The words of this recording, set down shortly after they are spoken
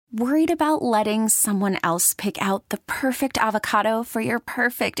Worried about letting someone else pick out the perfect avocado for your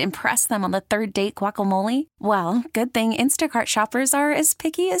perfect impress them on the third date guacamole? Well, good thing Instacart shoppers are as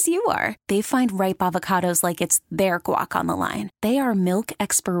picky as you are. They find ripe avocados like it's their guac on the line. They are milk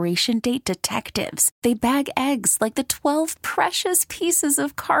expiration date detectives. They bag eggs like the 12 precious pieces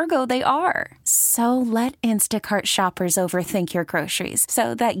of cargo they are. So let Instacart shoppers overthink your groceries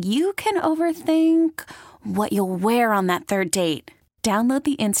so that you can overthink what you'll wear on that third date. Download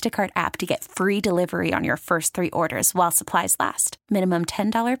the Instacart app to get free delivery on your first 3 orders while supplies last. Minimum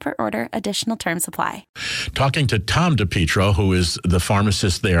 $10 per order. Additional terms apply. Talking to Tom DePietro, who is the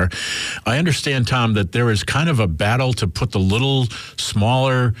pharmacist there. I understand, Tom, that there is kind of a battle to put the little,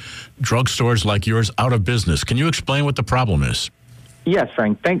 smaller drugstores like yours out of business. Can you explain what the problem is? Yes,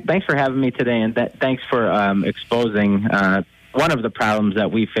 Frank. Thanks for having me today, and thanks for exposing one of the problems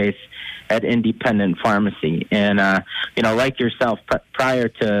that we face at independent pharmacy. And, like yourself, prior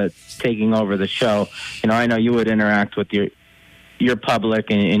to taking over the show, I know you would interact with your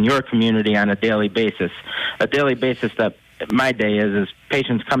public and your community on a daily basis. A daily basis that my day is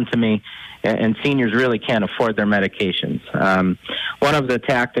patients come to me and seniors really can't afford their medications. One of the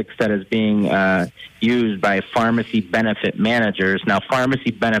tactics that is being used by pharmacy benefit managers, now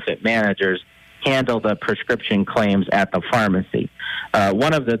pharmacy benefit managers handle the prescription claims at the pharmacy.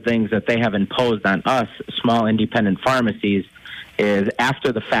 One of the things that they have imposed on us, small independent pharmacies, is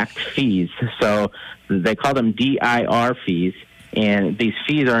after-the-fact fees. So they call them DIR fees, and these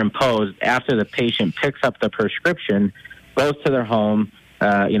fees are imposed after the patient picks up the prescription, goes to their home.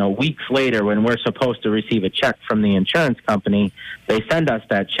 Weeks later, when we're supposed to receive a check from the insurance company, they send us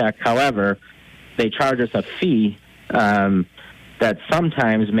that check. However, they charge us a fee that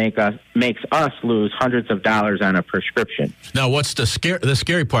sometimes makes us lose hundreds of dollars on a prescription. Now, what's the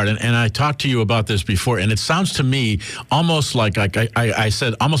scary part? And I talked to you about this before, and it sounds to me almost like I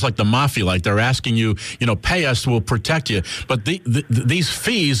said, almost like the mafia, like they're asking you, pay us, we'll protect you. But these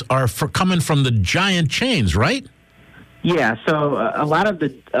fees are coming from the giant chains, right? Yeah. So a lot of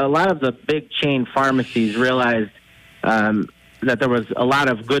the big chain pharmacies realized that there was a lot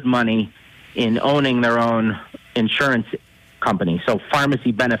of good money in owning their own insurance company. So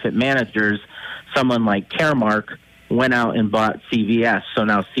pharmacy benefit managers, someone like Caremark, went out and bought CVS. So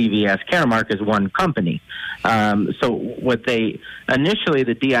now CVS Caremark is one company. So what initially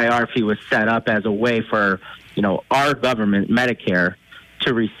the DIR fee was set up as a way for, our government, Medicare,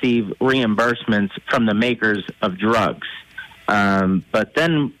 to receive reimbursements from the makers of drugs. But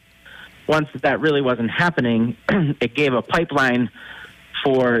then once that really wasn't happening, it gave a pipeline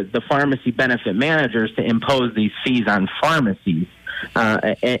for the pharmacy benefit managers to impose these fees on pharmacies.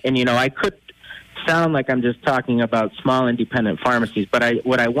 I could sound like I'm just talking about small independent pharmacies, but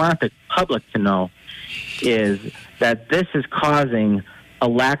what I want the public to know is that this is causing a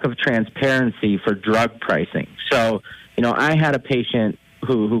lack of transparency for drug pricing. So, I had a patient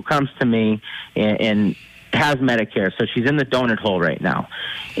who comes to me and has Medicare, so she's in the donut hole right now.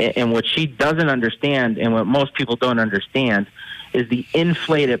 And what she doesn't understand, and what most people don't understand, is the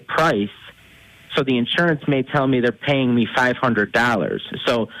inflated price. So the insurance may tell me they're paying me $500.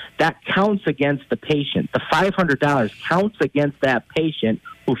 So that counts against the patient. The $500 counts against that patient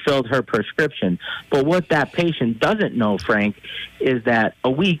who filled her prescription. But what that patient doesn't know, Frank, is that a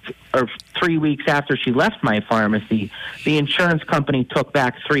week or 3 weeks after she left my pharmacy, the insurance company took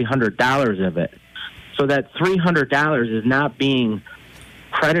back $300 of it. So that $300 is not being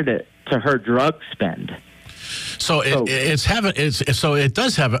credited to her drug spend. So it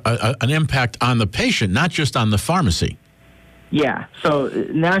does have an impact on the patient, not just on the pharmacy. Yeah. So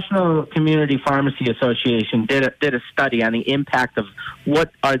National Community Pharmacy Association did a study on the impact of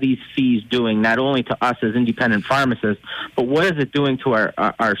what are these fees doing, not only to us as independent pharmacists, but what is it doing to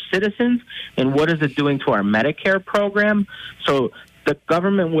our citizens, and what is it doing to our Medicare program? So the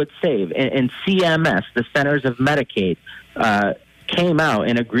government would save, and CMS, the Centers of Medicaid, came out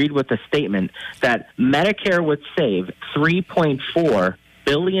and agreed with the statement that Medicare would save $3.4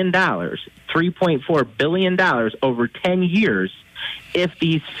 billion over 10 years if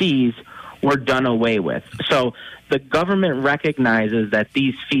these fees were done away with. So the government recognizes that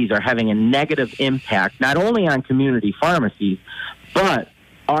these fees are having a negative impact, not only on community pharmacies, but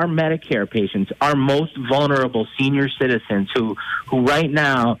our Medicare patients, our most vulnerable senior citizens who right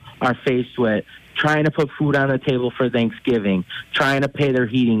now are faced with trying to put food on the table for Thanksgiving, trying to pay their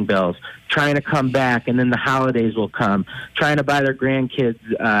heating bills, trying to come back, and then the holidays will come, trying to buy their grandkids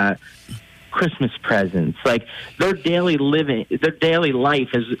Christmas presents. Like their daily life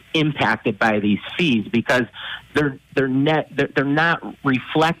is impacted by these fees because they're not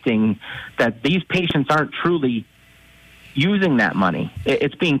reflecting that these patients aren't truly using that money.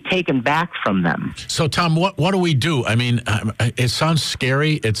 It's being taken back from them. So, Tom, what do we do? I mean, it sounds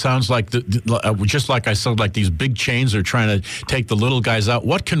scary. It sounds like, just like I said, like these big chains are trying to take the little guys out.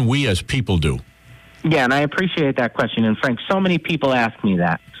 What can we as people do? Yeah, and I appreciate that question. And, Frank, so many people ask me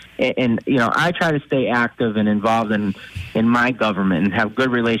that. And, I try to stay active and involved in my government and have good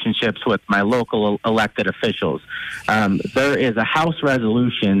relationships with my local elected officials. There is a House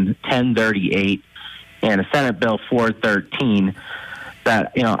Resolution 1038 and a Senate Bill 413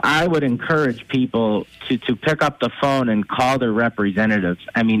 that, I would encourage people to pick up the phone and call their representatives.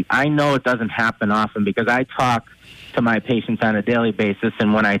 I mean, I know it doesn't happen often because I talk to my patients on a daily basis,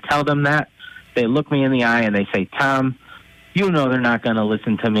 and when I tell them that, they look me in the eye and they say, Tom, they're not going to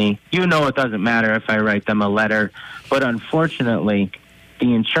listen to me. It doesn't matter if I write them a letter. But unfortunately,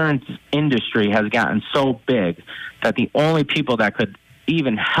 the insurance industry has gotten so big that the only people that could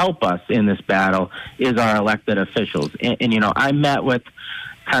even help us in this battle is our elected officials. And I met with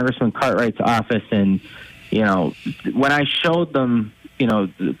Congressman Cartwright's office, and, when I showed them,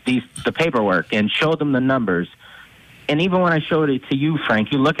 the paperwork and showed them the numbers, and even when I showed it to you,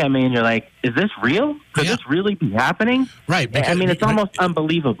 Frank, you look at me and you're like, is this real? Could this really be happening? Right. Because, it's almost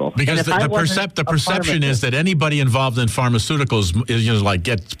unbelievable. Because the perception is that anybody involved in pharmaceuticals is like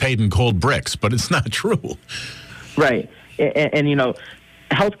gets paid in cold bricks, but it's not true. Right. And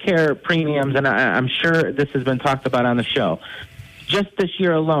healthcare premiums, and I'm sure this has been talked about on the show, just this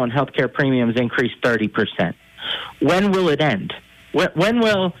year alone, healthcare premiums increased 30%. When will it end? When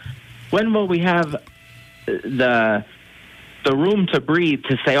will we have the room to breathe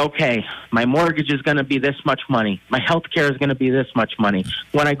to say, okay, my mortgage is going to be this much money. My health care is going to be this much money.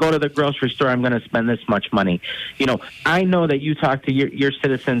 When I go to the grocery store, I'm going to spend this much money. I know that you talk to your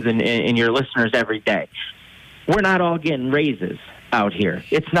citizens and your listeners every day. We're not all getting raises out here.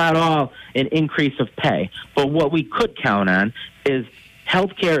 It's not all an increase of pay. But what we could count on is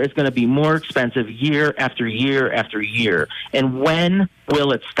healthcare is going to be more expensive year after year after year. And when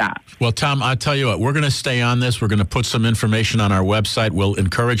will it stop? Well, Tom, I'll tell you what, we're going to stay on this. We're going to put some information on our website. We'll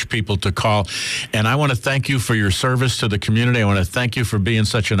encourage people to call. And I want to thank you for your service to the community. I want to thank you for being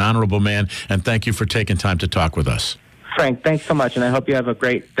such an honorable man. And thank you for taking time to talk with us. Frank, thanks so much. And I hope you have a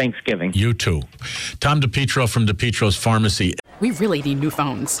great Thanksgiving. You too. Tom DePietro from DePietro's Pharmacy. We really need new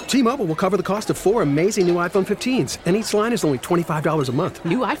phones. T-Mobile will cover the cost of 4 amazing new iPhone 15s, and each line is only $25 a month.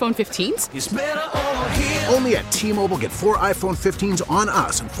 New iPhone 15s? It's better over here. Only at T-Mobile, get 4 iPhone 15s on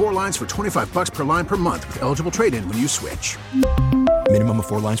us and 4 lines for $25 per line per month with eligible trade-in when you switch. Minimum of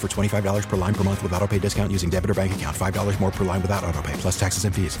 4 lines for $25 per line per month with autopay discount using debit or bank account. $5 more per line without autopay, plus taxes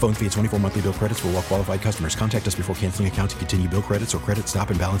and fees. Phone fee at 24 monthly bill credits for well-qualified customers. Contact us before canceling account to continue bill credits or credit stop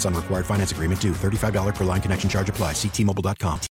and balance on required finance agreement due. $35 per line connection charge applies. See T-Mobile.com.